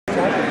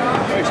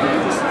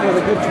with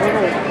a good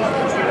turnover.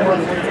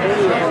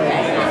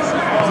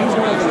 He's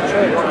going to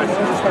control. He's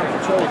going to start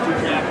control if you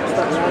can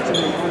start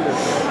ratcheting him under.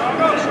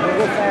 Don't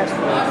go fast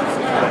for us.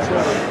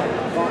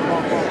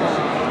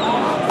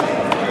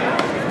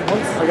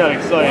 I got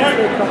excited.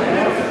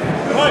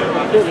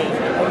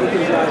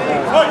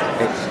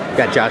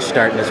 Got Josh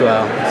starting as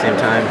well at the same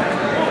time.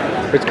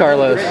 It's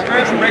Carlos.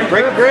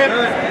 Break the grip.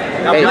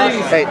 Now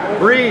hey,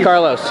 breathe.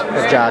 Carlos.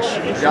 It's Josh.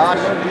 Josh.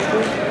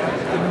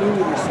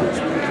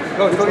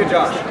 Go get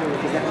Josh.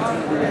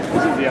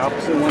 This is the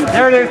opposite one.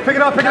 There it is. Pick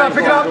it up, pick it up,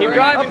 pick it up. Keep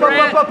driving,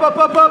 Grant. Up.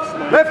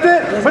 Lift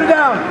it. Put it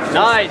down.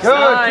 Nice,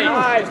 Good.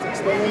 nice.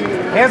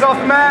 Hands off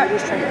the mat.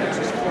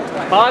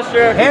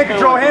 Posture. Hand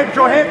control, hand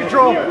control, hand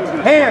control.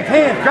 Hands.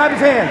 Grab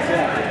his hands.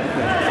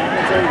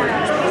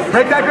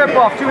 Break that grip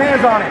off. 2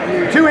 hands on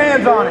it. 2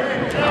 hands on it.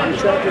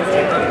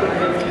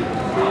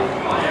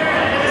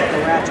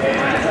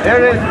 There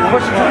it is.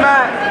 Push it to the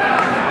mat.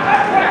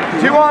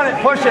 2 on it.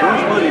 Push it. He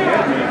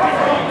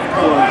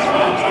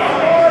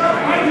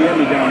had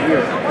me down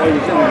here. All he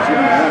was doing was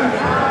getting around.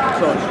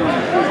 So I was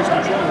trying to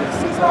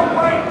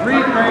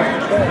Breathe,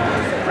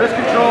 wrist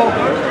control.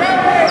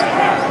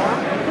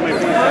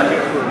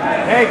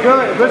 Hey,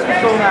 good. Wrist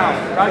control now.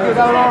 Gotta get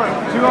that arm.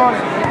 2 on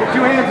it. Get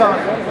 2 hands on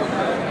it.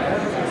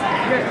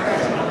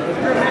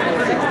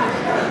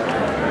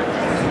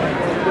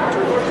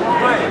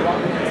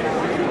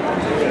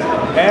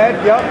 Head,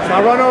 yep.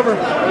 Now run over.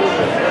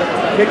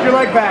 Kick your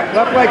leg back.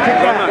 Left leg, kick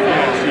back.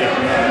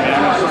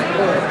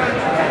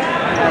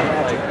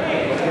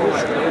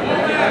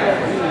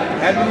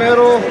 Head in the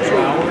middle.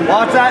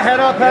 Watch that.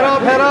 Head up, head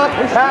up, head up.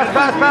 Pass.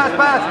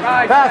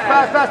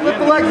 Lift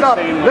the legs up.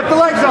 Lift the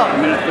legs up.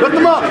 Lift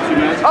them up.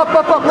 Up.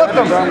 Lift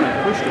them.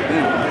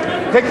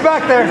 Take it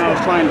back there. I was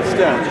trying to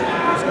step.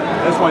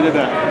 That's why I did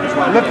that.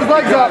 Lift his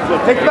legs up.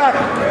 Take it back. I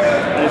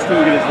just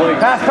couldn't get his legs.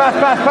 Pass.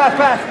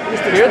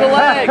 Hear the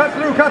leg. Cut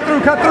through.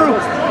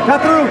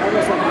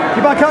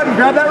 Keep on cutting.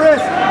 Grab that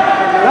wrist.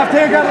 Left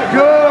hand, grab it.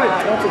 Good.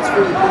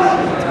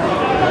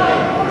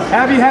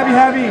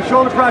 Heavy.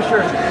 Shoulder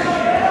pressure.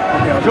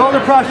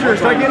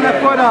 Start getting that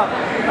foot up. I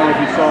don't know if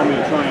you saw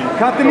me try and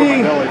cut the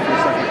knee. Belly for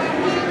a second.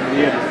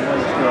 He had his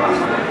legs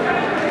crossed.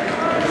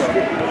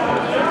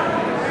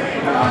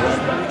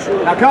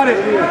 Now cut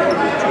it.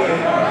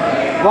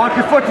 Walk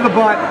your foot to the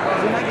butt.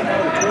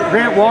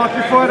 Grant, walk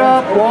your foot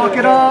up. Walk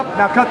it up.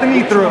 Now cut the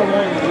knee through.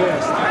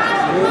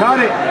 Cut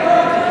it.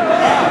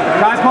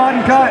 Tripod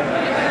and cut.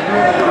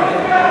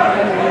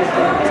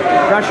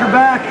 Pressure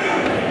back.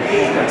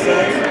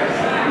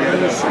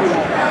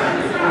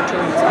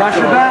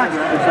 Pressure back.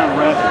 It's not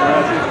ratchet.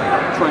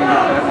 Try and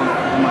get that one.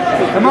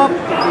 Come up.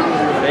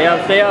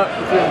 Stay up.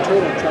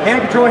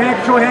 Hand control.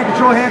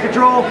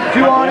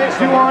 2 on it.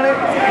 Do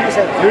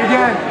it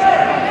again.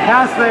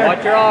 Pass there.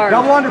 Watch your arms.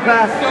 Double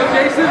underpass. Go,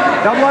 Jason.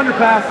 Double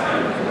underpass.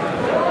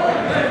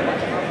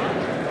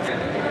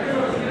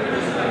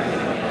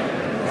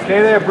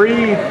 Stay there.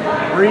 Breathe.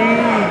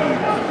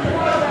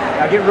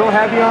 Now get real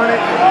heavy on it.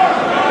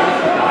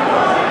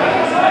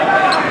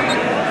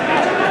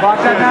 Lock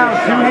that down.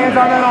 2 hands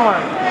on that arm.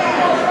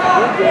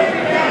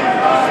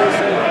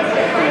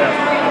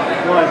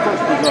 Well, at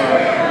first was,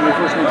 when we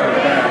first went to the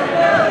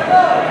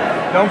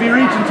back. Don't be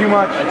reaching too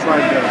much. I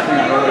tried to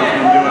think of what I've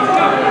been doing.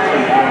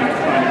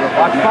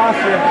 Watch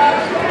posture.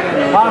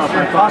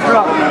 Posture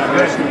up.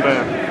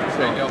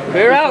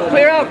 Clear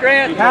out,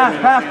 Grant.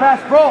 Pass.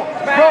 Roll.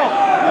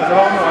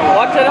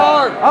 Watch that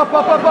arm. Up.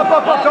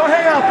 Don't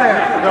hang out there.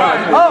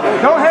 Up.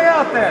 Don't hang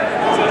out there.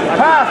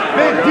 Pass.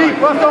 Big, deep,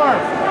 left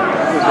arm.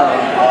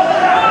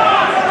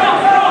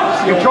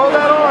 Control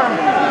that arm.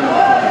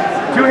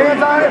 2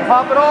 hands on it.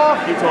 Pop it off.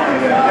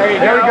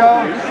 There we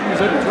go.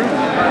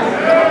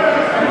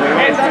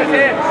 Hands on his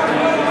head.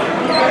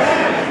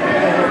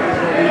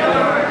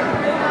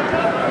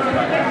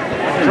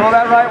 Control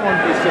that right one.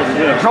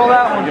 Control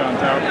that one.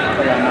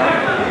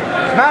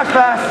 Smash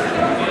pass.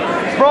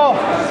 Sprawl.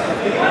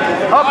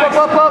 Up.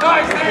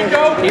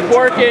 Keep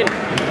working.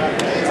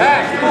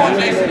 Come on,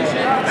 Jason.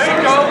 There you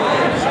go.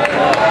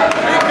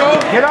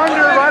 Get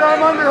under. Right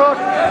arm underhook.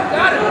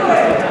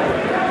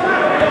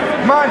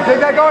 Come on, take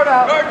that guard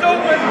out. Guard's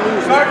open.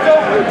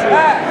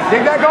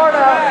 Take that guard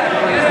out.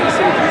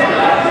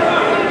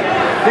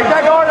 Take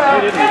that guard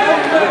out.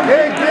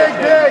 Dig.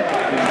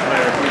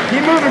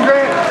 Keep moving,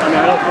 Grant.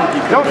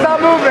 Don't stop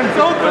moving.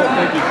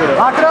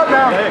 Lock it up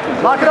now.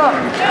 Lock it up.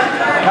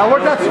 Now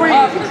work that sweep.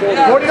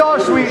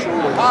 $40 sweep.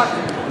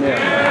 Yeah.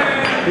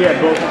 He had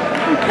both.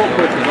 He pulled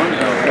quick and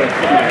runs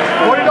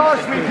out. $40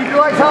 sweep. Keep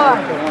your legs high.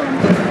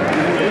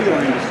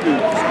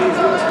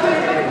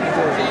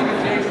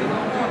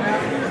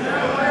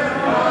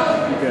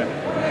 Okay.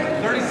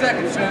 30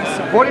 seconds, man.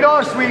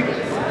 $40 sweep.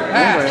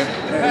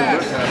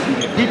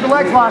 Keep your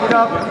legs locked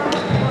up.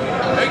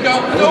 There you go. I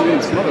wasn't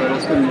even smothered. I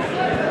just couldn't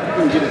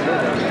get his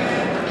head down.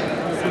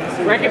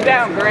 Break him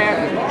down,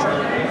 Grant.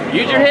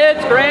 Use your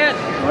heads, Grant.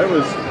 I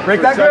was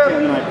Break that grip.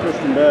 and then I pushed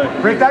him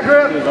back. Break that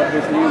grip. His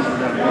hands were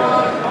down here.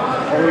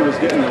 All he was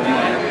getting was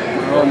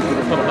my arms to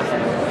the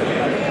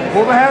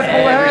Pull the head.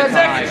 30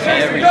 seconds,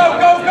 Jason. Go.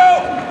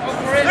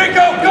 There you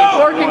go.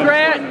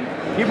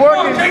 Keep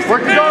working.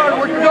 Work your guard.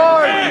 Work your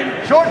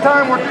guard. Short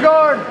time. Work your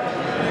guard.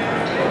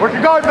 Work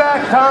your guard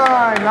back.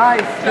 Time.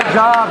 Nice. Good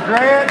job,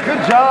 Grant.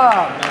 Good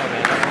job.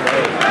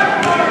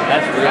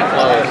 That's real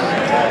close.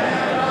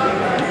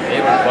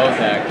 They were both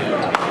active.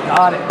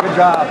 Got it. Good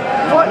job.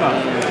 What? I'm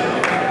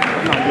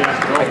not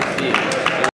gassed at all. I can see it.